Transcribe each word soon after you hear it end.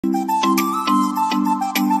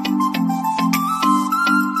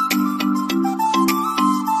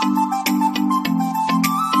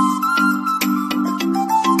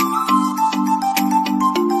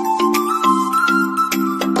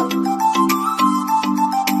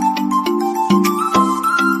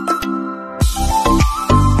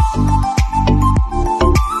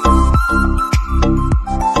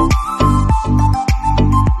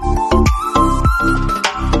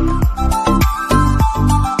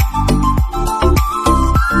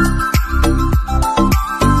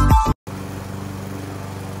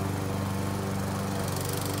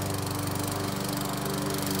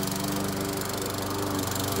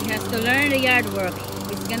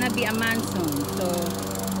So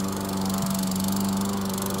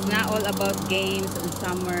it's not all about games and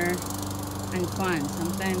summer and fun.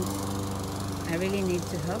 Sometimes I really need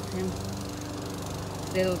to help him.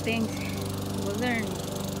 Little things he will learn.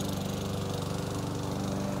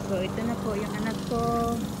 So ito na po yung anak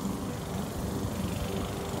ko.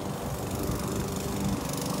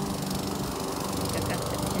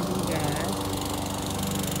 Kakakit siya ng grass.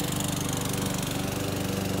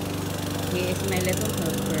 He is my little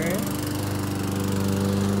helper.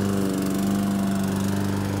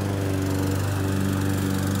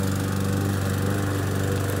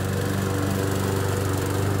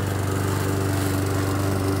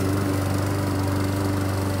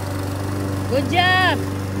 Good job!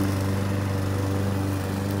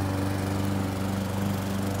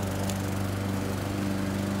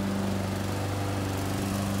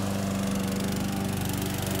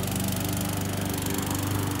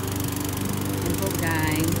 Yan po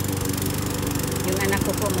guys. Yung anak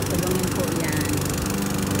ko po, matulungan po yan.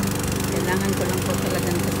 Kailangan ko lang po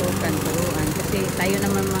talagang turuan. Kasi tayo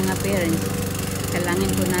naman mga parents,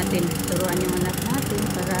 kailangan po natin turuan yung anak natin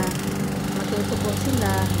para matuto po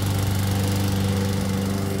sila.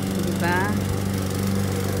 Diba?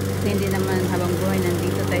 Kasi hindi naman habang buhay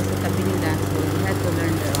nandito tayo sa tabi nila, so we have to learn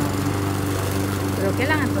their own. Pero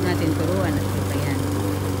kailangan po natin turuan at iba yan.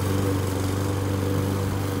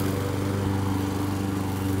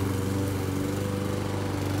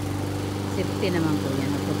 Safety naman po yan.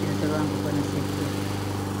 Ako tinuturuan ko po ng safety.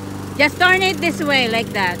 Just turn it this way like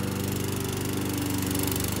that.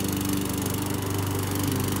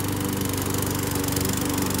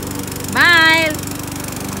 Smile!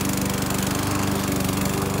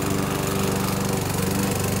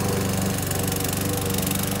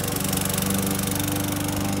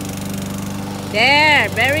 There,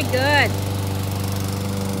 very good.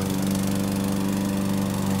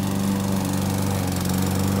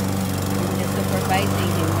 I'm just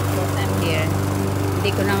supervising him. Of course, I'm here.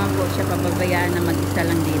 Hindi ko naman po siya pababayaan na mag-isa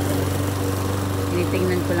lang dito.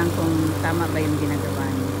 Tinitingnan ko lang kung tama ba yung ginagawa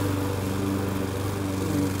niya.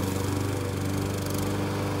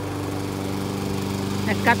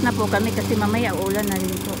 Nag-cut na po kami kasi mamaya uulan na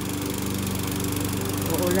rin po.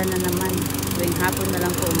 Uulan na naman. Tuwing hapon na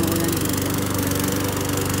lang po umuulan dito.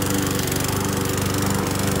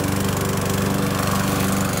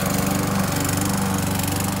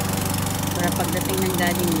 Para pagdating ng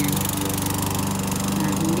daddy niya,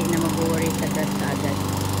 hindi na mag-worry sa dust agad.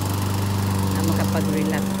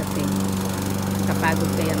 Makapag-relax kasi. Kapagod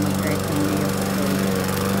kaya mag-drive ng New York.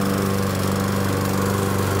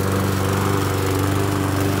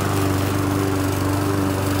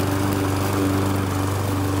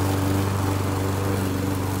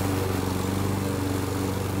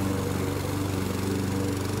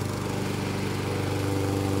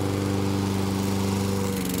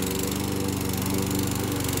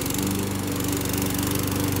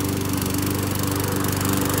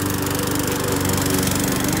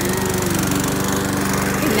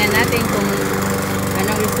 Natin kung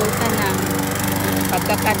anong resulta ng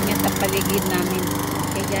pagkakat niya sa paligid namin.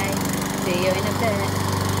 Okay guys, see you in a bit.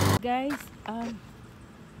 Guys,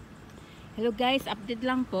 hello guys, update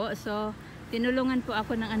lang po. So, tinulungan po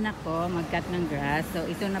ako ng anak ko mag-cut ng grass. So,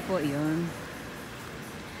 ito na po yun.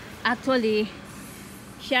 Actually,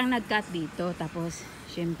 siya ang nag-cut dito. Tapos,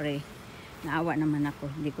 syempre, naawa naman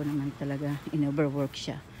ako. Hindi ko naman talaga in-overwork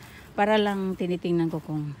siya. Para lang tinitingnan ko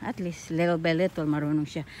kung at least little by little marunong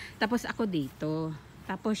siya. Tapos ako dito.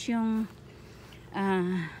 Tapos yung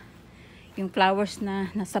flowers na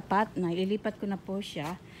sapat na ililipat ko na po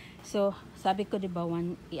siya. So sabi ko 'di ba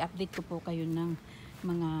i-update ko po kayo ng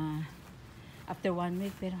mga after 1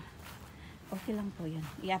 week, pero okay lang po 'yan.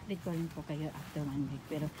 I-update ko rin po kayo after 1 week.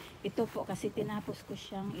 Pero ito po kasi tinapos ko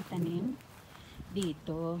siyang itanim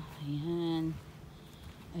dito. Ayan.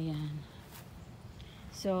 Ayan.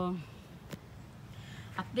 So,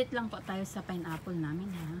 update lang po tayo sa pineapple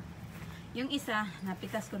namin ha. Yung isa,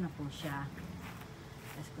 napitas ko na po siya.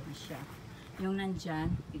 Pitas ko na siya. Yung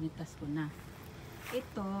nandyan, pinitas ko na.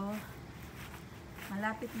 Ito,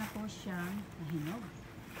 malapit na po siyang mahinog.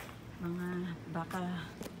 Mga baka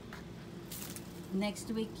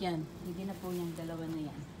next week yan. Hindi na po yung dalawa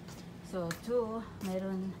na yan. So, 2,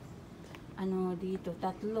 mayroon ano dito,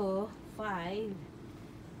 3, 5.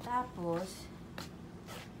 Tapos,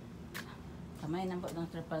 kamay na po ng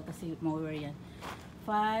trapal kasi mower yan.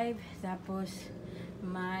 5, tapos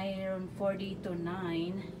mayroon 4 dito,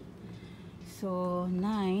 9. So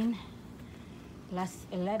 9 plus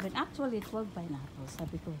 11, actually 12 pineapples.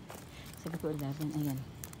 Sabi ko 11. Ayan.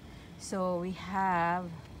 So we have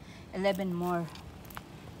 11 more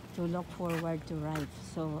to look forward to ripe.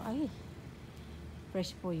 So ay,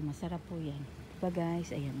 Fresh po yun. Masarap po yan. Diba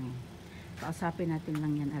guys? Ayan o. Kausapin natin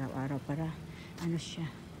lang yan araw-araw para ano siya.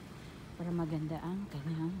 Para maganda ang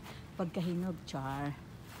kanyang pagkahinog. Char.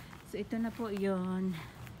 So ito na po yun.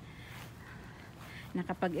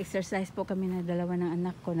 Nakapag-exercise po kami na dalawa ng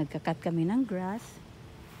anak ko. Nagkakat kami ng grass.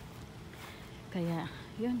 Kaya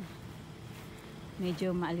yun.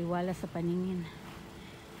 Medyo maaliwala sa paningin.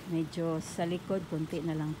 Medyo sa likod. Kunti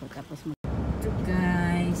na lang po. Tapos ito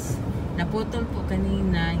guys. Naputol po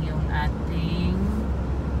kanina yung ating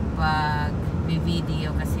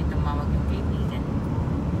pag-video kasi tumawag yung kaibigan.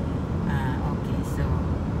 Okay, so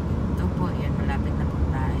ito po, yan, malapit na po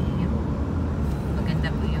tayo.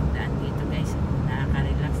 Maganda po yung daan dito guys,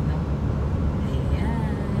 nakaka-relax, no?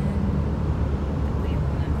 Ayan, ito po yung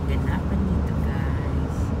mga maganapan dito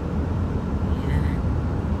guys. Ayan,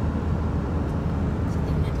 so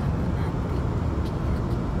tingnan lang po natin.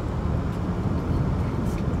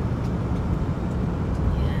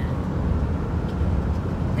 Ayan,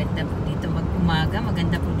 maganda po dito mag-umaga,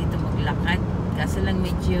 maganda po dito maglakad. Kaso lang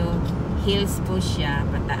medyo hills po siya,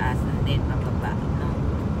 pataas and then pababa, no?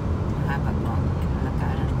 Mahaba po ang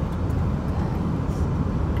lakaran. Guys.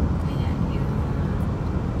 Ayan yun.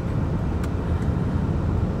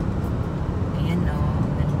 Ayan o,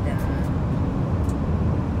 ganda.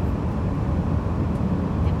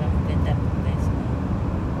 Diba maganda po guys?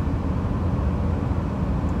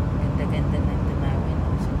 Ganda-ganda ng tanawin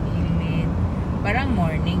o sa gilid. Parang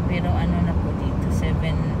morning pero ano na po dito,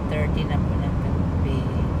 7:30 na po ng gabi.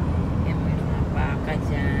 Yan mo yung mga baka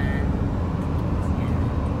dyan. Yan.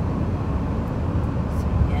 So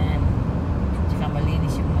yan. Tsaka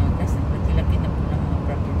malinis yung mga gas. Laki-laki na po ng mga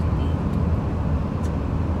property dito.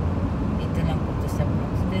 Dito lang po to sa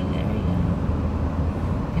Brooksville area.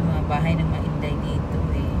 Yung mga bahay ng mga Inday dito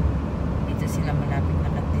eh. Dito sila malapit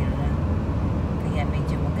nakatira. Kaya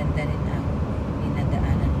medyo maganda rin ang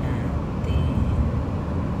dinadaanan natin.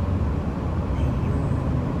 Ayun.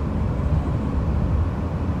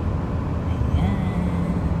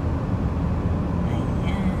 Ayan.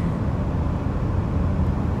 Ayan.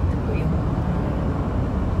 Ito po yung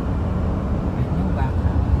ano,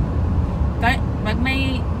 baka. Pag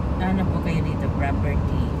may ano po kayo dito,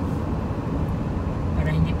 property, para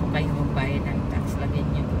hindi po kayo magbayad ng tax, lagyan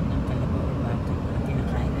niyo po ng kalabaw o baka para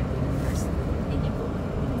kinakain na doon. Tapos hindi niyo po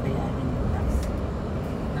bayarin yung tax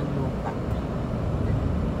ng lupa.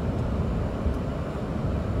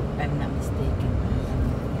 If I'm not mistaken.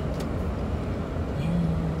 Yan.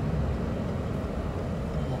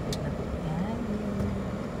 Malapit na po tayo.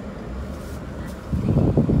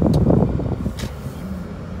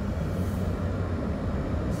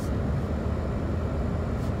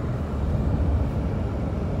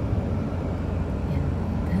 Yan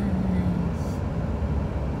guys.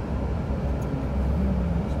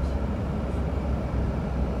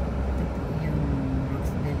 Ito po yung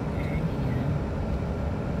Brooksville area.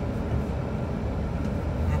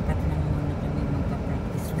 Apat lang muna kami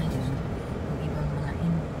magpa-practice ngayon. Yung ibang mga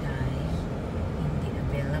intay, hindi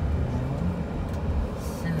available.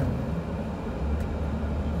 So,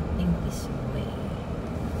 think this way.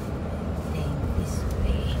 Think this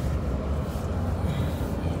way.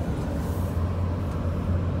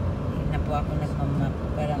 Hindi na po ako nagmamap.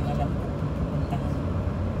 Parang alam ko kung pupuntahan.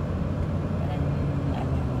 Parang alam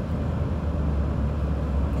ko.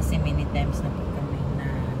 Kasi many times na po kami na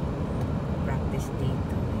practice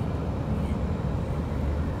dito.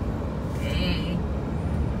 Okay.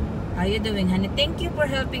 How you doing, honey? Thank you for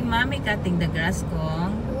helping mommy cutting the grass,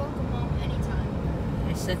 Kong. You're welcome, Mom. Anytime.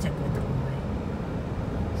 You're such a good boy.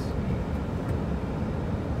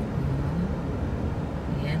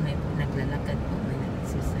 Ayan, may naglalakad po. May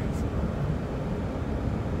nag-exercise po.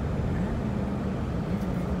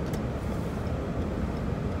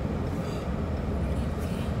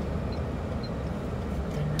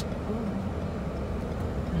 Ito na po.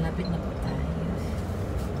 Malapit na po tayo.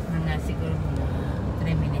 Mga siguro mga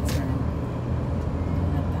 3 minutes na lang. Doon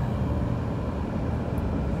na tayo.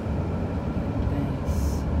 Guys.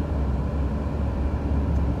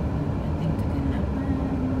 Ating kaganapan.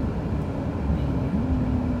 Ayun.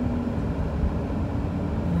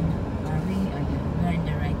 Are we? Ayan. We're in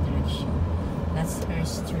the right direction. That's her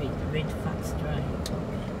street. Red Fox Drive.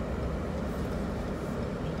 Okay.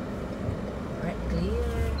 Right, clear.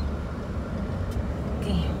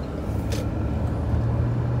 Okay.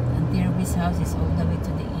 This house is all the way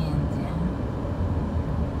to the end, yeah?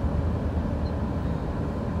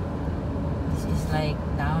 This is like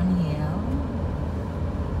downhill.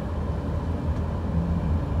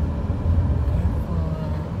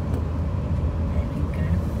 Careful. Very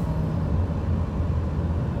careful.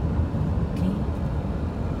 Okay.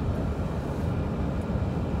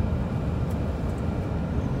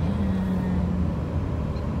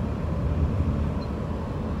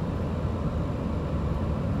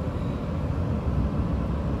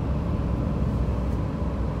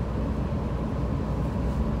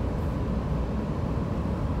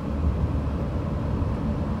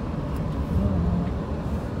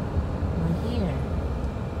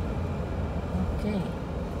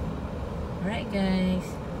 guys.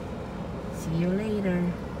 See you later.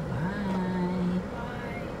 Bye.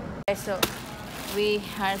 Okay, so we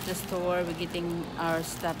are at the store. We're getting our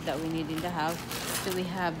stuff that we need in the house. So we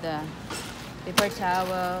have the paper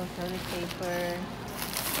towel, toilet paper,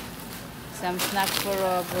 some snacks for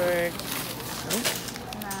Robert.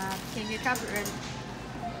 Can you cover it?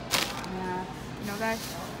 Yeah. You know, guys?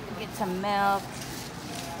 Get some milk.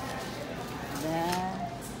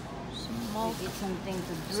 That. Some milk. We get something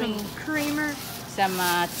to drink. Some creamer. Some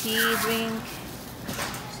tea drink.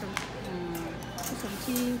 Some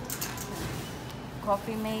tea.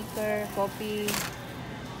 Coffee maker. Coffee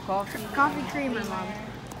Creamer, Mom.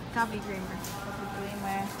 Coffee creamer. Coffee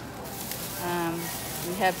creamer.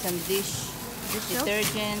 We have some dish soap?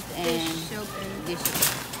 detergent and Dish soap and dish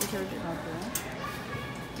detergent.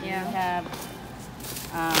 okay. Yeah. We have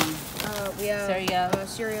We have cereal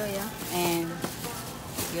cereal, yeah. and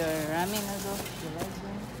your ramen noodles. You like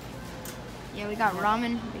them? Yeah, we got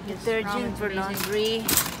ramen. Because Detergent ramen's for amazing. laundry.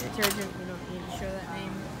 Detergent, we don't need to show that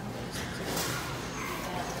name.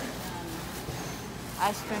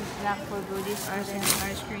 Ice cream snack for goodies.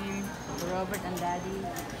 Ice cream. For Robert and Daddy.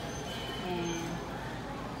 And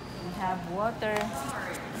we have water.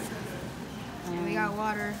 And we got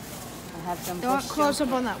water. We have some Don't costume, close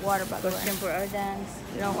up on that water, by the way. costume for our dance.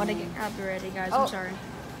 We don't want to get copyrighted, guys. Oh. I'm sorry.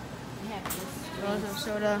 We have this We also have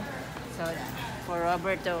soda. soda for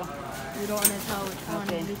Roberto. We don't want to tell which one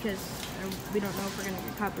Okay. because we don't know if we're going to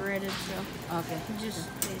get copyrighted, so Okay. just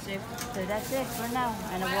stay safe. So that's it for now.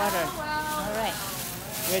 And the water. All right.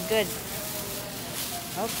 We're good.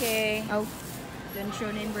 Okay. Oh, didn't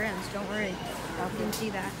show name brands. Don't worry. I didn't see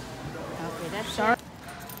that. Okay, that's Sorry. it.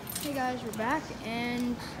 Hey guys, we're back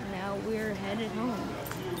and now we're headed home.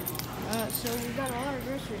 So we got all our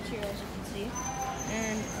groceries here, as you can see,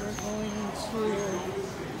 and we're going to,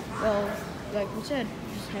 well, like we said,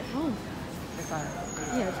 just head home. The car.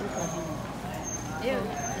 Yeah, it's okay. Yeah,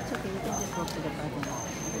 it's okay. We can just go to the parking lot.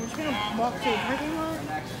 We're just gonna walk to the parking lot.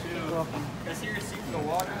 Walking. Can I see your receipt for the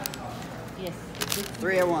water? Yes.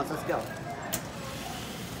 3 at once, let's go.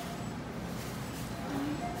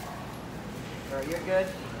 Alright, you're good.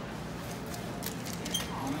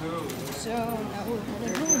 So now we're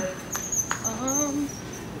headed home.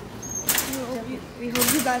 We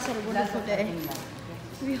hope you guys had a wonderful day.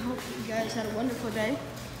 We hope you guys had a wonderful day.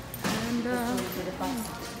 And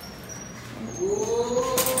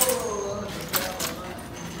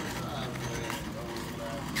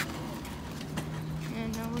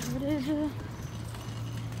and now we're headed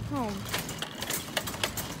home.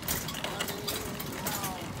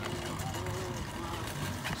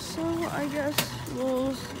 So I guess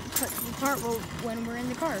we'll cut to the part when we're in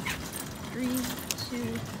the car. 3, 2,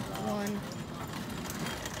 1.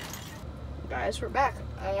 Guys, we're back.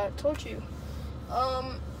 I told you.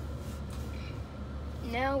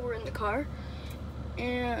 Now we're in the car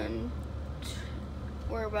and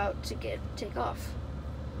we're about to take off.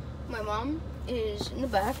 My mom is in the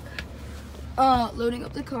back, loading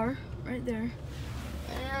up the car right there,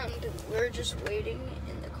 and we're just waiting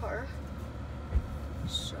in the car.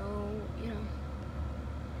 So, you know,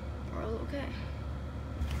 we're all okay.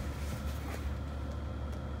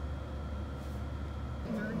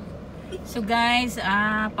 So guys,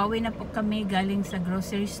 pauwi na po kami galing sa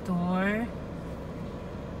grocery store.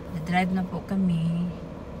 Na-drive na po kami.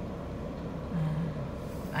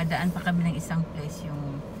 Adaan pa kami ng isang place, yung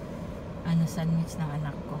sandwich ng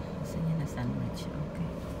anak ko. Saan yun na sandwich?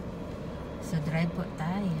 Okay. So drive po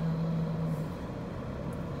tayo.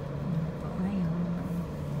 Ano po ngayon?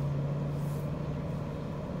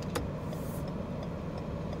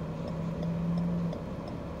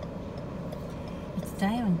 It's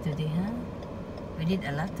tiring today, huh? We did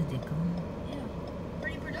a lot today, Ko. Yeah,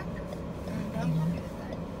 pretty productive. And I'm happy with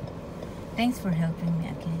that. Thanks for helping me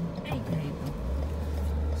again. Hey. There you go.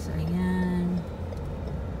 So, ayan.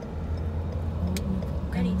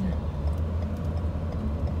 Anytime.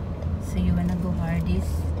 So, you wanna go Hardee's?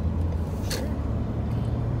 Sure.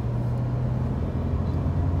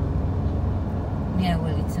 Me, I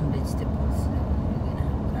will eat some vegetables. So, we're gonna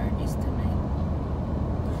have Hardee's tonight.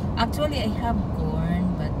 Actually, I have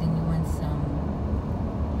corn, but then you want some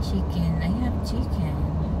chicken. I have chicken.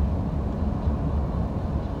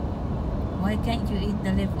 Why can't you eat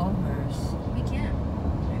the leftovers? We can.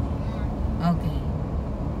 Okay.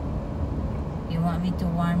 You want me to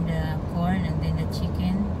warm the corn and then the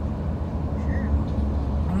chicken? Sure.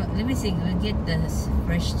 Let me see. We get the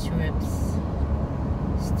fresh strips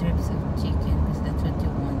of chicken because that's what you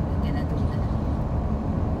want. We're gonna do that.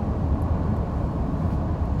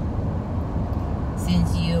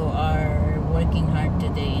 Since you are working hard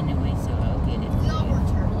today anyway, so I'll get it. We all worked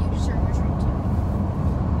hard. You deserve a treat too.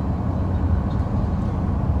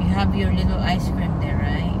 have your little ice cream there,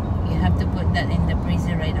 right? You have to put that in the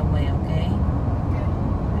freezer right away, okay?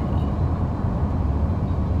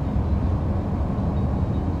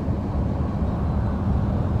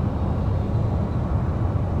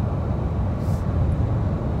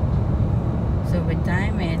 So we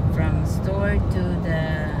time it from store to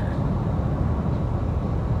the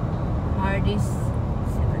Hardee's.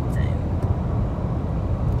 See what time.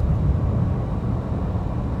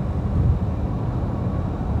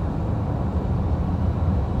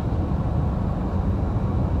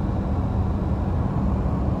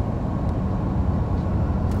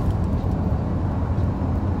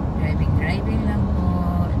 Driving lang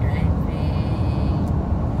po. Driving.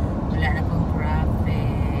 Wala na pong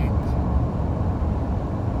traffic.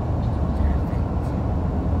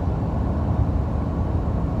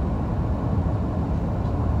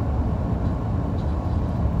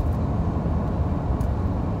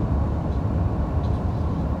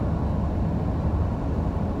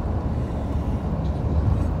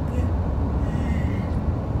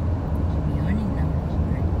 Yawning na ako.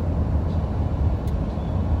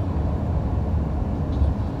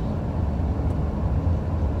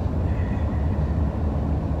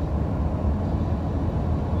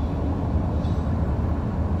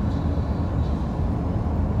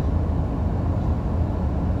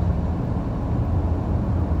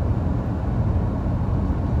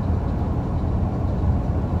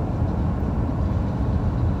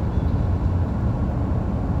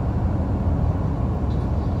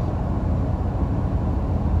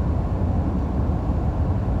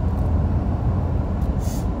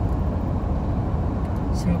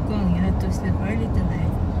 So, Kong, you have to sleep early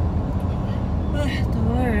tonight.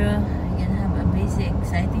 Tomorrow, you're gonna have a busy,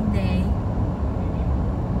 exciting day.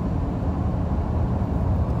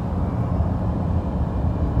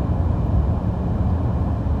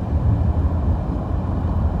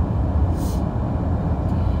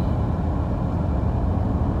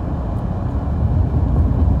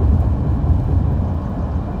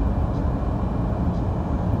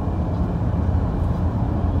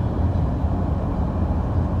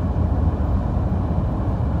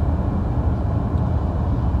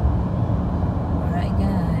 Alright,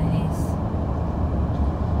 guys.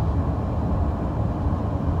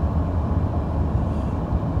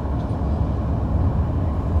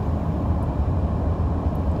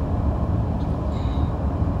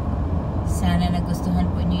 Sana nagustuhan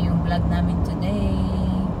po niyo yung vlog namin today.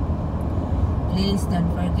 Please don't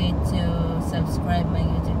forget to subscribe my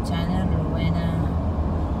YouTube channel, Rowena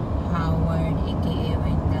Howard, aka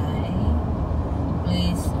Wenda.